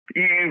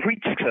You've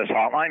reached Success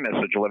Hotline,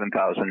 message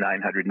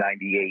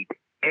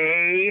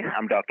 11,998A.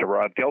 I'm Dr.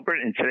 Rob Gilbert,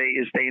 and today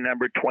is day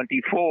number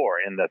 24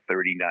 in the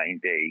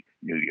 39-day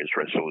New Year's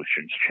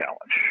Resolutions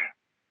Challenge.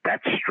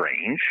 That's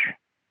strange.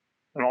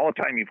 And all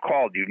the time you've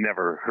called, you've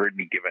never heard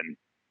me give a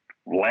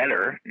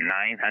letter,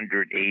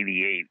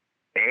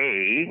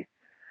 988A.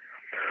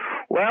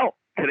 Well,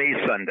 today's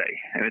Sunday,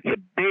 and it's a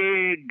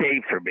big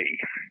day for me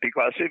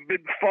because I've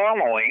been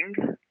following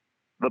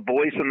the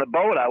Boys in the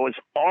Boat. I was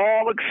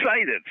all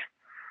excited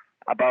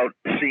about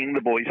seeing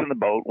the Boys in the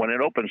Boat when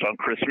it opens on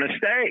Christmas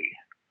Day.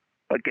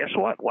 But guess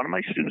what? One of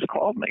my students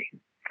called me,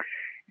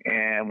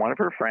 and one of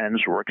her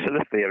friends works at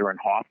a theater in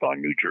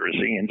Hawthorne, New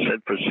Jersey, and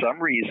said for some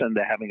reason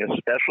they're having a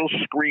special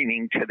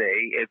screening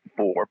today at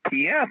 4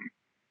 p.m.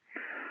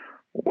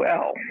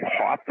 Well,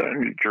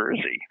 Hawthorne, New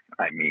Jersey.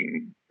 I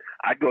mean,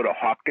 I'd go to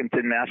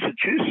Hopkinton,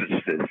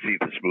 Massachusetts to see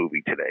this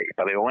movie today,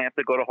 but I only have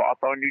to go to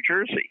Hawthorne, New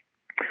Jersey.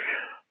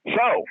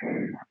 So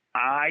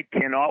I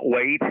cannot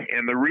wait,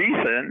 and the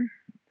reason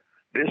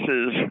this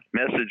is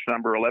message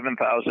number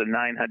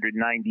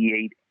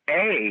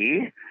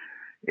 11,998A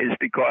is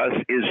because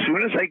as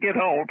soon as I get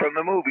home from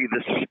the movie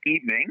this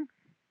evening,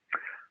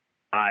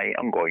 I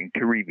am going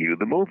to review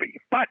the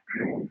movie. But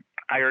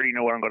I already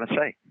know what I'm going to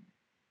say.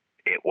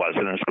 It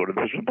wasn't as good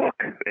as a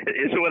book.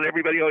 Is what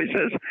everybody always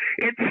says.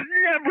 It's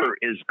never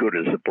as good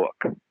as a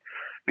book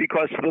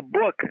because the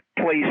book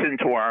plays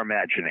into our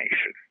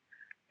imagination.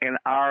 And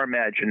our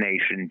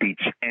imagination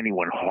beats any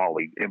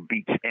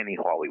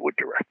Hollywood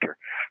director.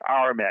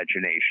 Our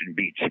imagination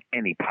beats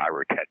any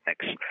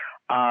pyrotechnics.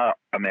 Our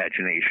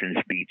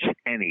imaginations beats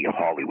any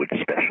Hollywood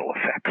special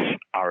effects.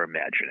 Our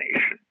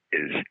imagination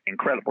is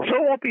incredible. So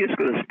it won't be as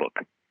good as the book.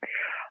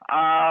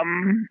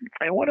 And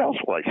what else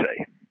will I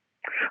say?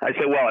 I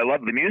say, well, I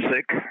love the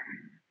music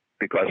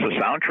because the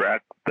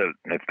soundtrack,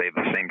 if they have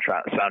the same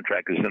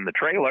soundtrack as in the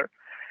trailer,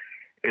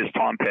 is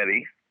Tom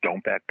Petty.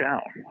 Don't back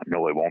down.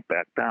 No, I won't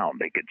back down.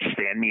 They could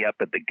stand me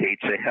up at the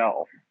gates of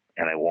hell,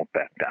 and I won't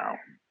back down.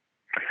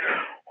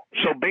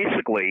 So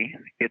basically,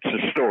 it's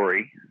a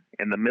story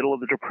in the middle of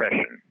the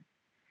Depression.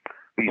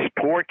 These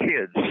poor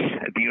kids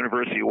at the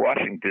University of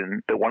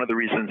Washington, that one of the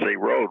reasons they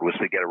rowed was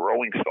to get a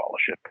rowing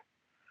scholarship.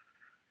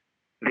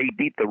 They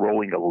beat the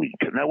rowing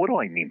elite. Now, what do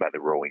I mean by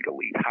the rowing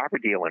elite?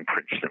 Harvard-Yale and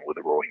Princeton were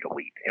the rowing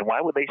elite. And why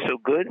were they so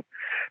good?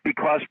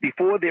 Because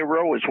before their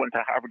rowers went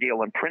to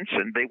Harvard-Yale and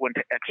Princeton, they went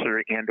to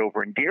Exeter,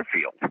 Andover, and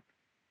Deerfield,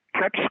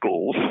 prep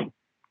schools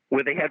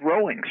where they had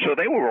rowing. So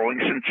they were rowing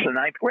since the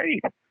 9th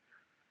grade.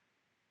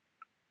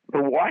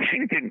 The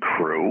Washington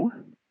crew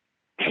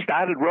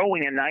started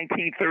rowing in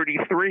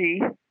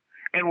 1933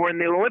 and were in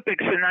the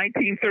Olympics in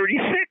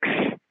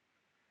 1936.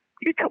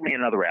 You tell me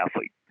another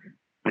athlete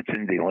that's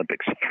in the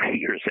Olympics 3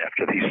 years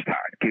after they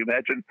start. Can you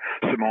imagine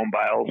Simone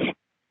Biles?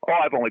 Oh,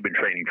 I've only been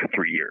training for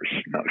 3 years.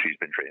 No, she's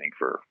been training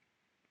for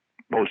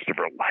most of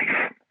her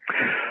life.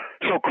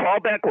 So call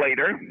back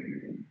later.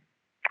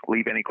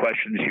 Leave any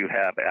questions you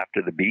have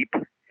after the beep.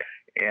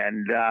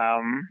 And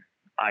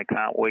I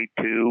can't wait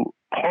to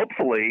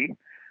hopefully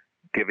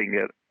give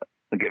it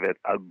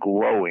a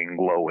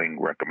glowing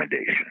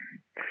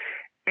recommendation.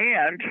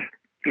 And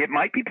it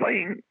might be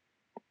playing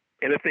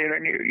in a theater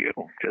near you.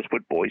 Just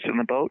put Boys in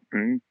the Boat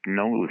and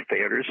no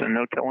theaters and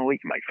no telling what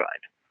you might find.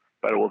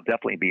 But it will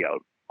definitely be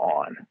out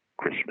on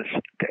Christmas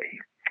Day.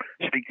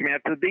 Speak to me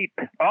after the beep.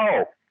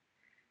 Oh,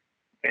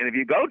 and if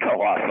you go to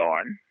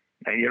Hawthorne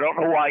and you don't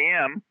know who I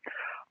am,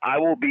 I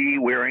will be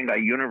wearing a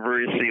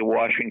University of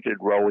Washington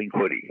rowing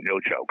hoodie. No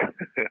joke.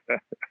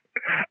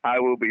 I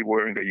will be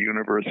wearing a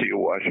University of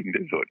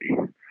Washington hoodie.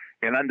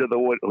 And under the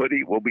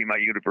hoodie will be my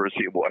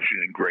University of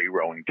Washington gray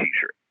rowing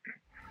t-shirt.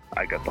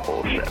 I got the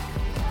whole set.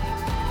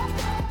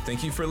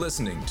 Thank you for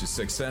listening to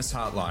Success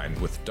Hotline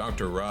with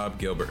Dr. Rob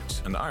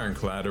Gilbert, an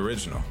Ironclad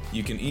original.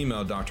 You can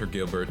email Dr.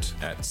 Gilbert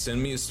at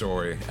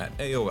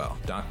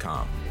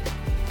sendmeastory@aol.com.